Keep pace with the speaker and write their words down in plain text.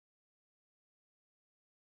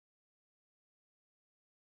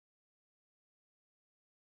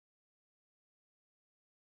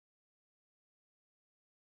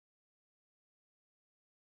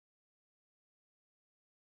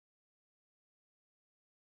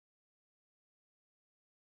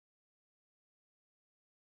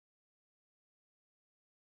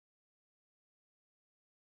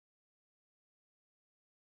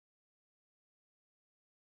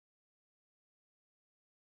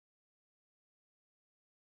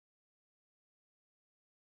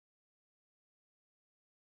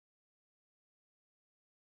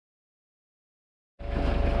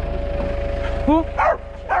Who?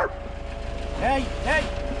 Hey, hey!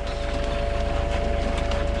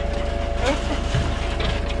 Hey!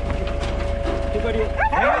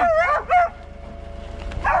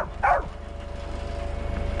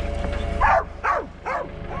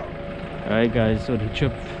 Alright guys, so the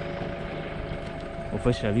trip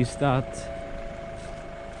officially starts.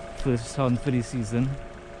 First hunt for the season.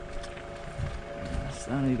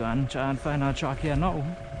 So we're gonna try and find our track here now.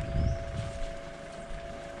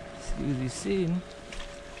 See what he's seeing.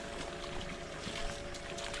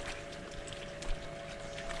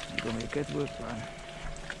 We're gonna make it work, man.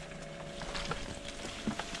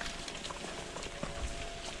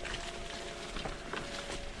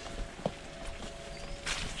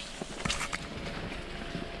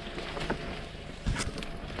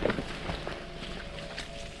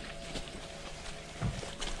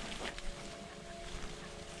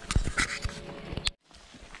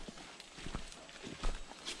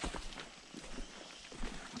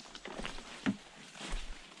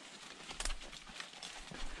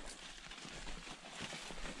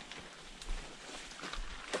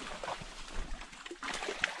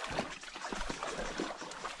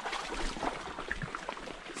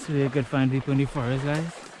 So you could find people in the forest,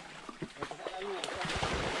 guys.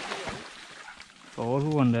 For all who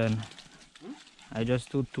wonder, I just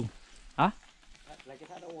took two. Huh? Like it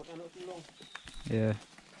had a water not too long. Yeah.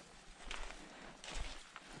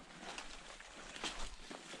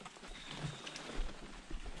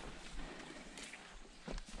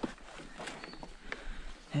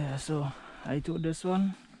 Yeah, so I took this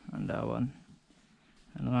one and that one.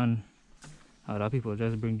 And one other people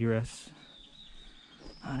just bring the rest.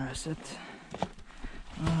 And rest it.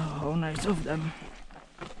 Oh, how nice of them.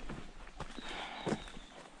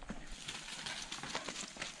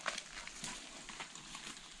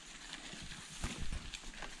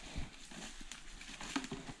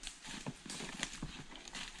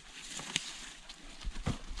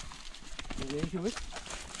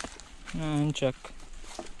 And check.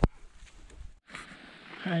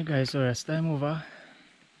 Alright guys, so rest time over.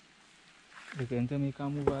 We're going to make a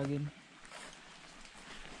move again.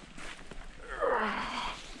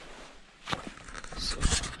 So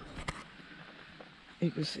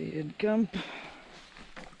you can see in camp.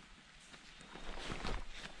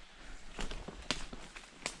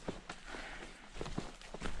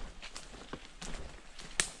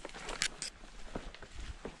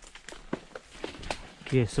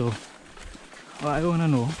 Okay, so what I want to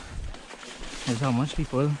know is how much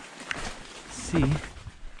people see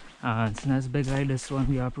ants as big like this one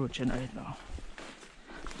we are approaching right now.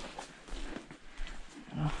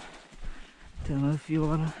 You know, tell me if you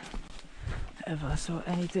all ever saw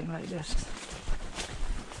anything like this.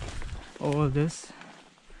 All this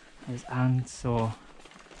is ants or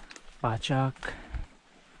bachak.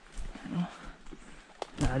 You know,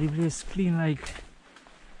 now the place clean like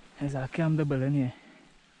there's a camp double in here.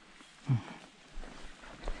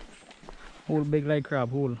 Whole big like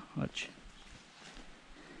crab hole, watch.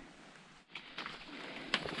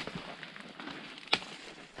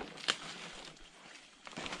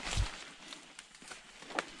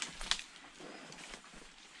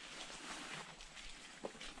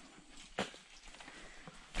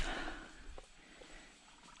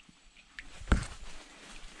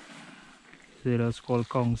 So that's called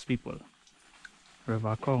Kongs people.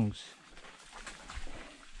 River Kongs.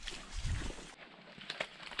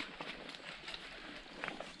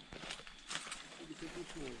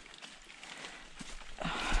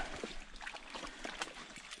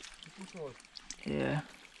 Yeah.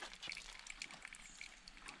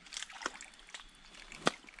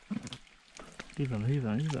 Leave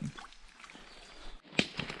them.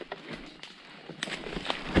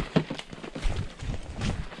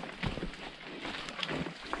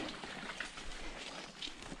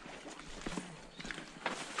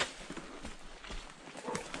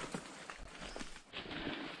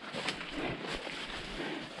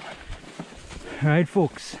 Right,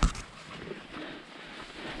 folks.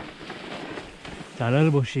 It's a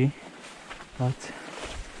little bushy, but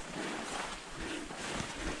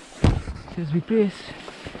this is the place.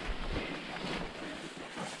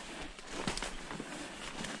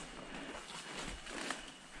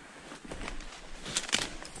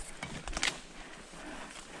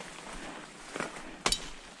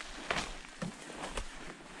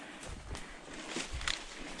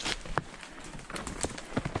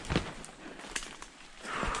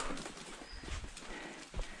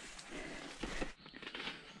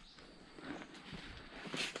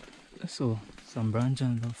 So some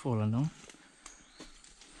branches have fallen down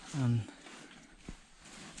and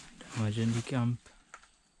imagine the camp.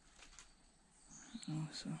 Oh,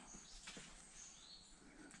 so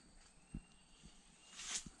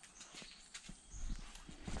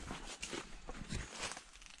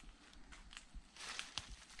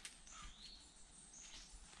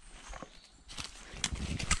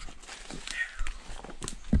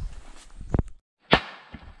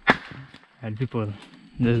Alright, people,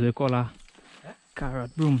 this is the call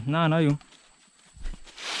carrot broom. Nah, no, you.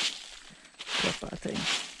 Proper thing.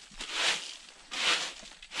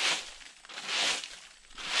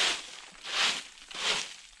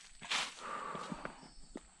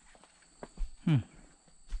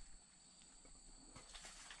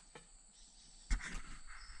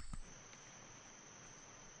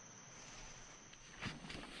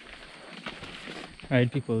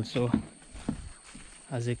 Alright, people, so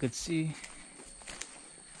as you could see,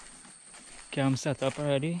 camp set up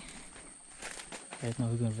already. Right now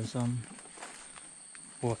we're going for some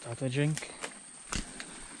water to drink,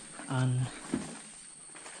 and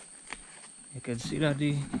you can see that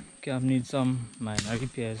the camp needs some minor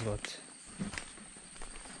repairs, but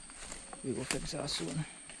we will fix that soon.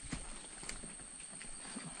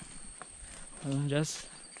 Just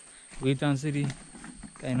wait and see the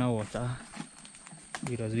kind of water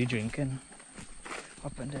we just be drinking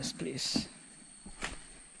up in this place.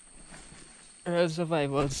 Real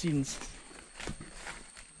survival scenes.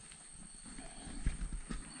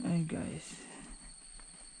 Hey guys,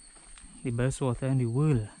 the best water in the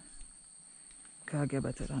world. Can't get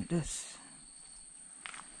better than this.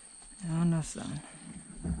 You understand?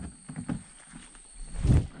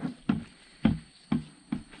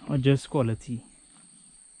 Or just quality.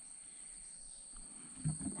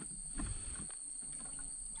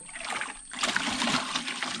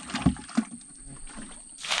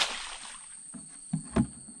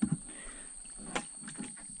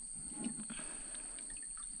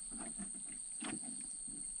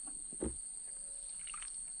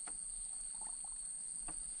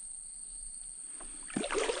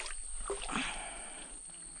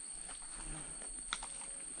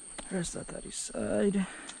 Rest that at the side.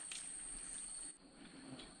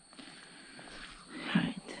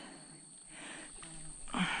 Right.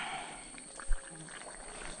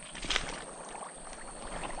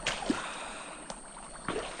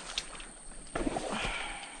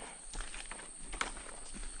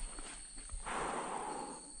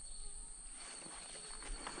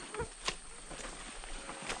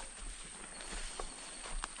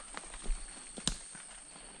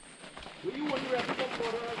 Will you want to wrap it up for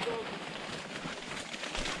us, dog?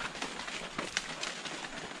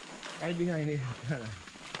 Right behind it.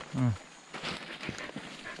 Alright.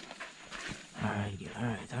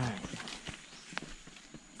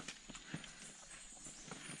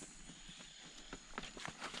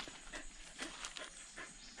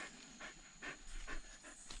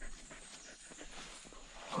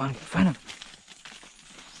 Go on, find him.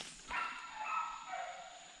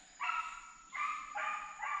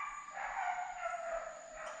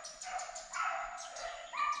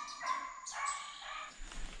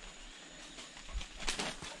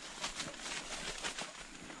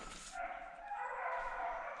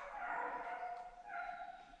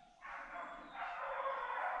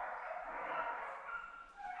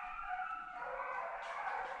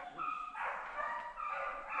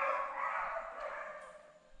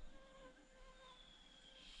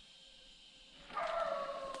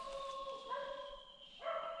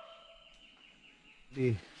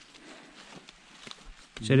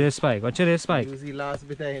 Cherry spike, what cherry spike? Use the last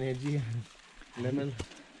bit of energy. Lemon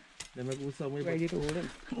go somewhere. Ready to hold it.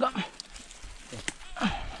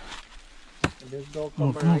 This dog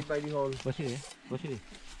come right by the hole. What's it?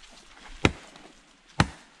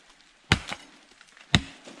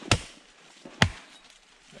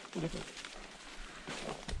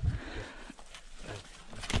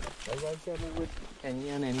 I can't move with any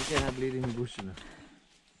and any can have bleed in the bush.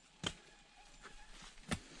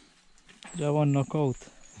 Just one knockout.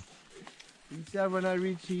 He said when I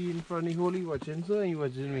reach in front of the hole, he watching, so he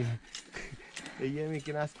watching me. He hear me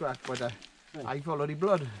making a crack, but I follow the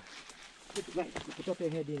blood. Put up your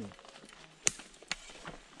head in.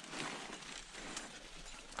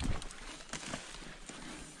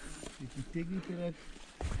 If you take the pellet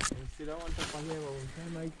and sit down on top of here, one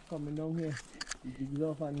time I coming down here, he digs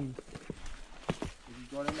off and he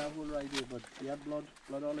got in that hole right there, but he had blood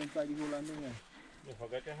all inside the hole and there. You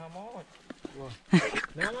forgot to hammer out. What?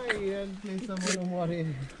 No, he didn't play some more water.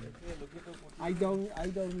 I don't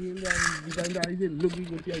really behind the eyes looking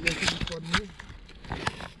at you, I guess it's for me.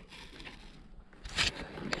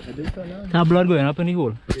 That blood going up in the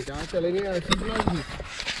hole. They can't tell any I see blood.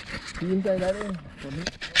 See inside that for me.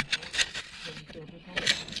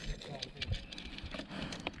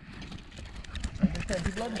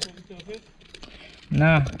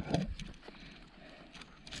 Nah.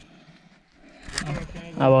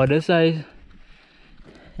 About this size,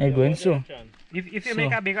 it's going so. If you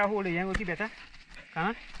make a bigger hole, it will be better.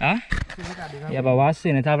 Huh? Yeah, but what's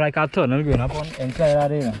in it? Have like a tunnel going up on inside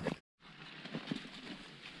that area.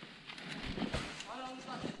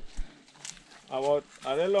 About,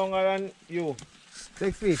 are they longer than you?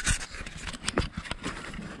 6 feet.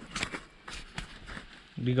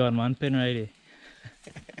 We got one pin right here.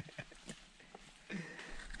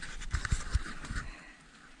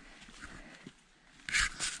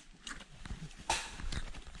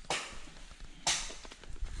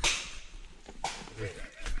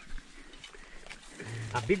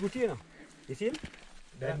 A big gouti, you know. You see him?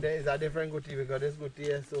 Then there is a different gouti because this gouti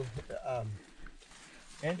is so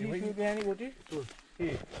And you he feet behind the gouti? Two.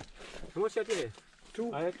 Hey. How much shot here?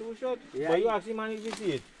 2. I had 2 shots. Yeah, But you actually managed to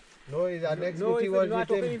see it. No, is our next No, gouti if was you are with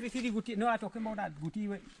talking, him. if you see the gouti, no, I'm talking about that gouti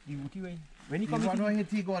way. The gouti way. When he You comes want to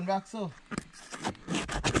hit he going back so?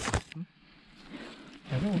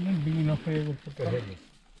 I don't know, big enough for you to put your head in.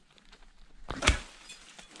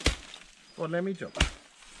 Well, let me chop.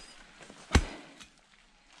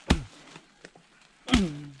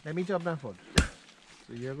 Let me chop that foot.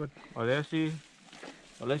 So you're good. Oh, let's see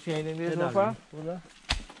anything there Hey, so far?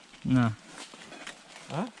 No.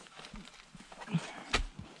 Huh?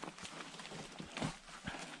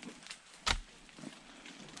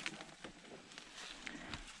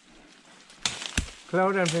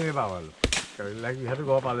 Cloud and finger power. Like you have to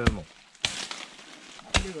go up a little more.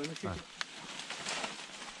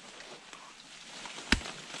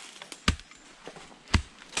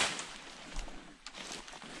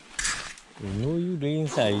 You know you do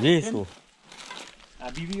inside this, so. I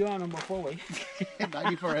give you on number 4 way.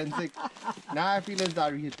 Daddy forensic. Now I feel as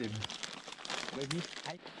Dari hit him.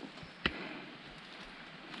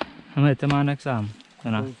 I'm at the man next time.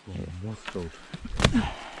 You know. Most out.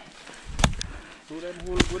 So that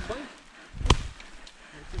whole good boy?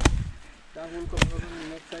 That whole coming out on the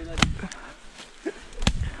next side.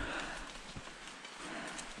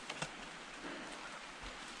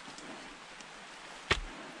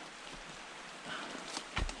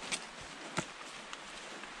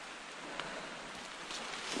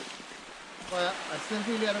 Well, I still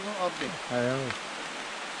feel you have to go up there. I know.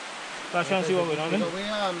 Let's try and see what we're on. The way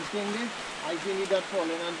I'm thinking, I think that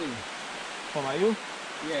falling and thing. From you?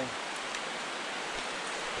 Yeah.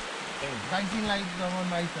 Guiding lights down on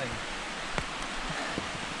my side.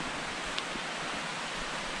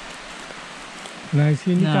 Nice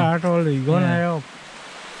in the cart already. Go on, Yeah.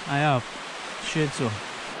 I have. Shit, so.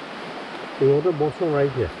 You want the bottom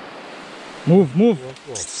right here. Move, move.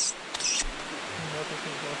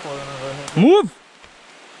 Move!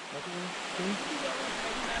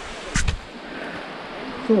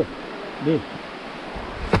 So, there.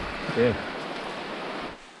 Yeah.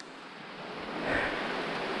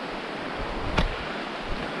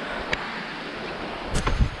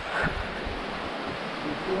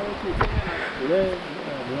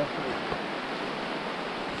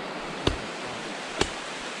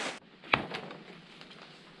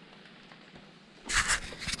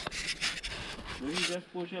 Maybe just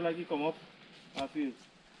push it like you come up. I feel.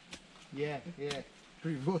 Yeah, yeah.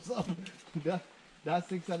 He goes up. That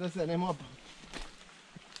 600 send him up.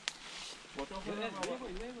 What up?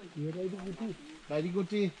 You ready to go? Ready to go?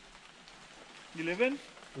 11?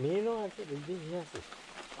 Me no, actually, this is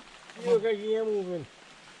you guys here moving.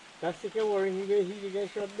 That's the worry. He get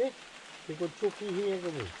shot there. He could choke here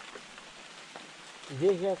to me.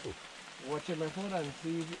 They here too. Watch my phone and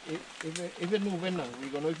see if it moving now. We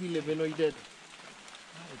gonna know if he living or he dead.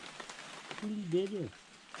 He dead.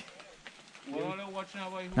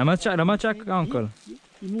 How much check, uncle?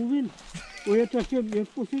 He moving. Oh, you touch him. You're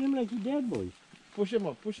pushing him like he dead, boy. Push him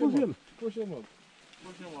up, push him up. Push him up.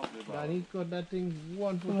 Danny got that thing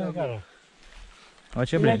 1 foot up.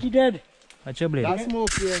 Watch your Like blade. he dead. Watch your blade. That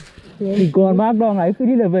smoke here. He's gone back long. I feel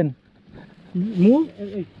 11. Move.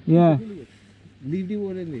 Yeah. Leave the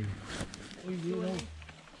wood in there.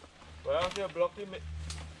 Well, I'm block him.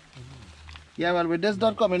 Yeah, well, with this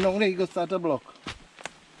dot coming down there, you go start a block.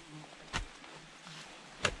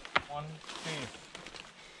 One space.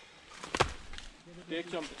 Take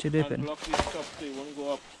some Chidipin. and block this top so it won't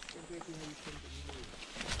go up.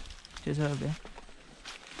 Just have it.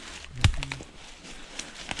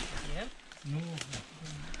 No.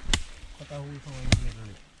 Cut a hole for one year.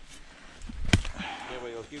 Yeah, but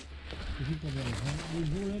you'll keep.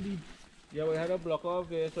 Yeah, we had a block off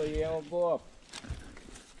there so yeah, will go up.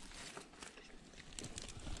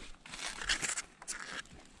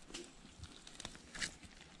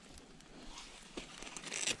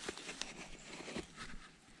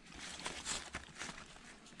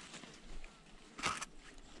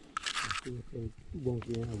 Bom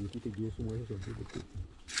que é, alguém tem que isso mais rápido.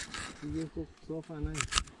 You go so far now.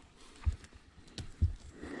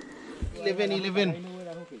 11.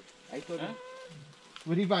 I told you.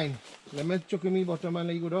 Very fine. Let me choke me bottom and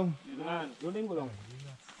let you go down. Don't go down.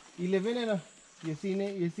 11 and You seen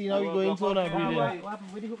it? You seen how we going so now? What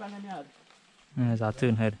with the hook on the yard? There's a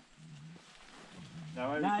turn head.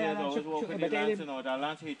 Now I always walk with the lance and all. The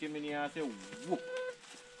lance hit him in the ass, say whoop.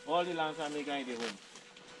 All the lance are making the home.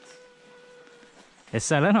 It's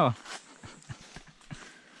selling or?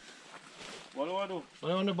 What do I do?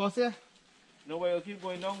 What on the bus here? No way, you keep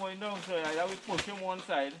going down, so I will push him one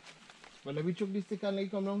side. But let me chuck this stick and let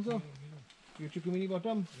it come down, so. You chuck him in the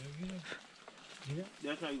bottom.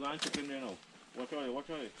 That's why you go and chuck him there now. Watch out, watch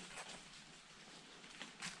out.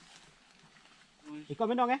 He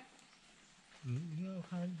coming down, eh?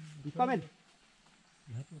 He coming.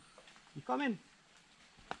 He coming.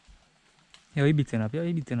 Yeah, he beating up.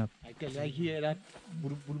 I hear that.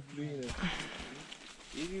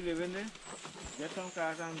 Easy living there. Get some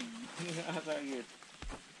cars and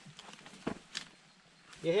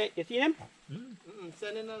get. You see him?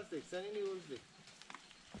 Send in our stick, send in the old stick.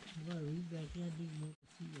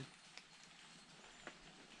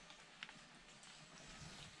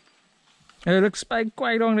 Hey, look, Spike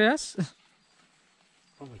quite on there.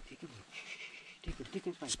 Oh, wait, take him. Take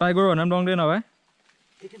him, Spike go on, I'm down there now, eh?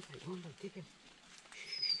 Take him, take him.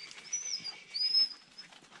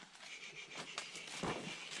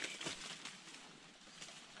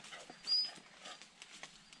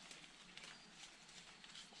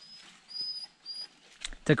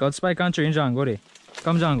 Take out Spike and train Django there.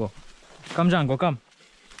 Come Django. Come Django, come.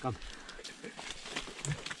 Come.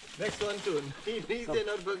 Next one tune. He said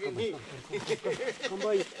not bugging me. Come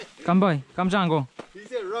boy. Come boy, come Django. He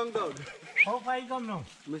said wrong dog. How far you come now?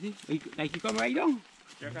 Like you come right down?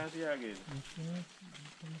 You can see again.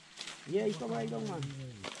 Yeah, you come right down, man.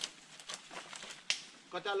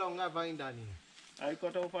 Cut along a vine, Danny. I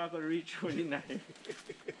cut off I could reach with the knife.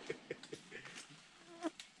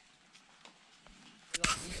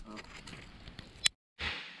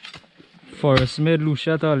 Forest made loose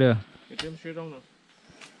shot all here. Get him straight down now.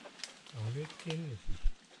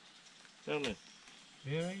 Down there.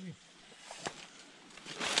 Yeah, right.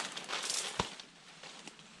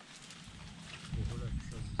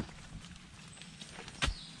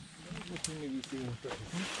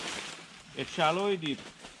 It's shallow or deep?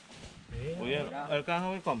 Oh yeah, Elka,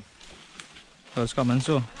 how it come? So it's coming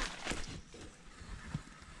so.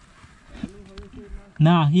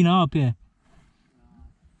 Nah, he not up here.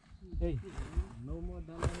 Hey. No more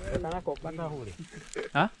than a cock back hole.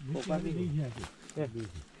 Huh? Cock back me.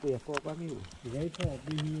 Yeah, cock back me. Right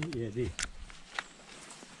for me, yeah, this.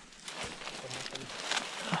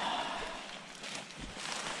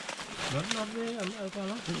 Not there, I'm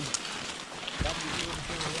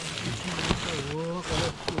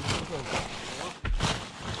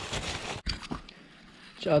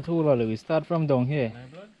Chat hole, we start from down here.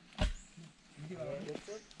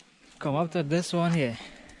 Come up to this one here.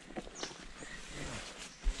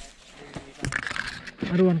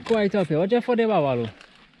 I don't want quite up here. Watch out for the Babalu.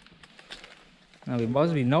 Now we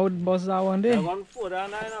boss that one there. 1 foot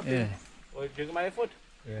and 9 up here. Oh, you drink my foot?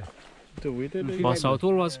 Yeah. Boss out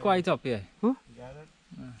hole was quite up here. Got it?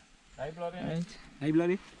 High blood in Right? High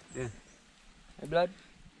blood? Yeah. High blood?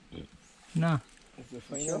 Nah. It's the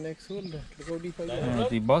final next hole. Look how deep I go.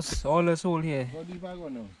 The boss all this hole here. How deep I go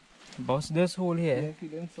now? Boss this hole here. Yeah,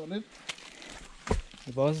 feeling solid.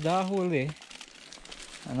 The boss that hole there.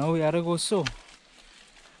 And now we have to go so.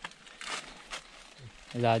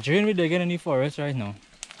 There's a drain we digging in the forest right now.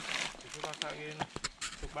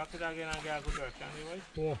 Back to that again and get a good work, can you,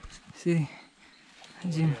 boy? See,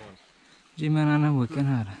 Jim and Anna working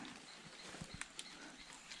hard.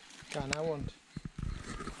 Can I want?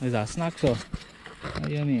 There's a snack so. What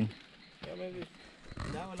do you mean? Yeah, maybe.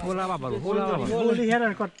 Hold up, Babalu. Hold up. Hold the head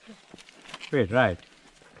and cut. Wait, right.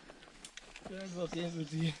 That's okay,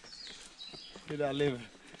 Gouti. Did I live?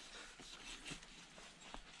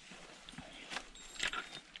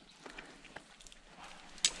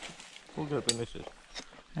 Hold up in this shit.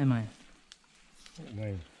 Hey man.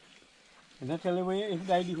 Right. And that's the way if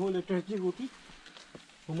I the whole touch the gouti.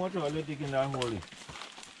 How much oil you taking that hole?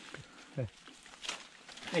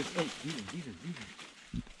 Hey, these.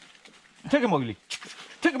 Take him, ugly.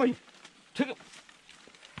 Take him, take him.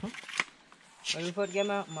 I will forget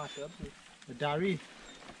my master. Dari,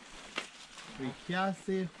 we can't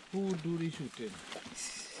say who do the shooting.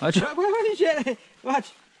 Watch.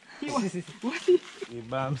 Watch. What?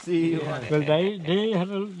 Bamsi. Well, they had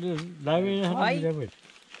a dive.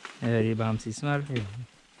 Very bouncy smell.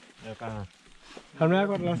 How many I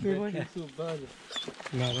got last week? It's so bad.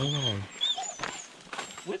 No.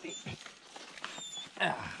 With it.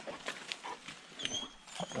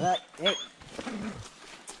 Right, hey.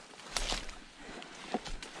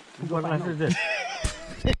 What is this?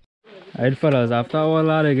 Alright fellas, after all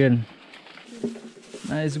that again,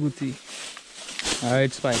 Nice gouti.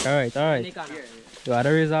 Alright, Spike. Alright. You had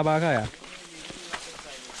a razor back here?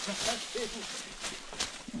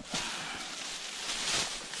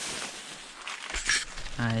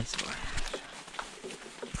 Nice boy.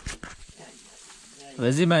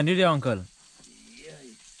 Where's the menu there, uncle?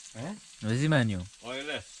 Where's the menu?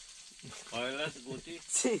 Oilless gouti.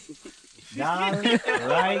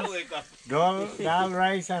 Dal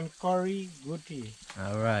rice and curry gouti.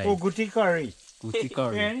 Alright. Oh, gouti curry. Gouti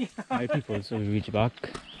curry. Alright people, so we reach back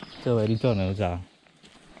to where the tunnels are.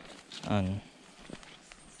 And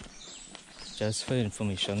just for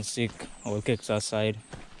information's sake, all kicks aside,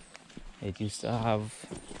 it used to have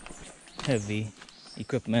heavy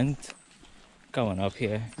equipment coming up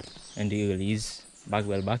here in the earlys,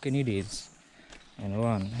 back in the days.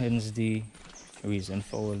 And hence the reason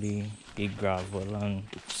for all the big gravel and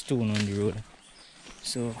stone on the road.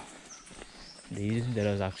 So that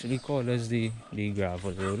was actually called as the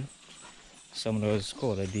gravel road. Some of us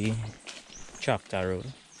called it the tractor road.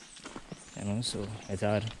 You know, so it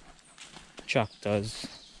had tractors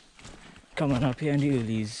coming up here in the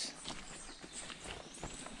earlys.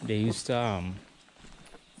 They used to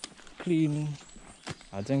clean,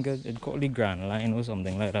 I think it called the Grand Line or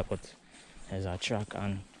something like that, but there's a track,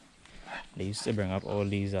 and they used to bring up all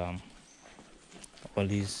these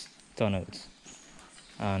tunnels.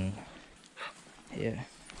 And yeah,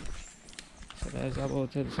 so that's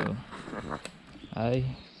about it. So I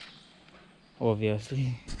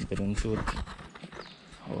obviously didn't do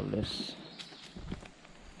all this,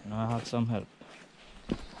 and I had some help.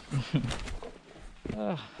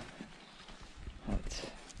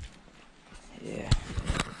 But yeah.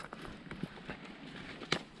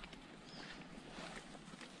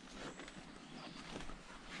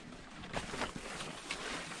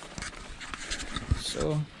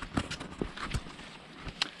 So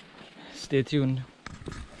stay tuned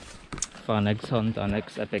for our next hunt, our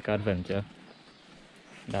next epic adventure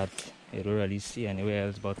that you don't really see anywhere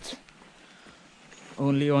else but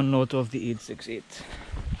only on Northofthe868.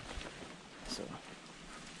 So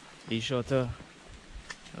be sure to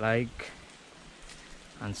like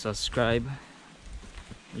and subscribe,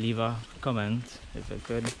 leave a comment if you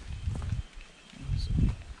could. So,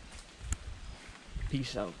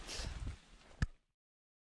 peace out.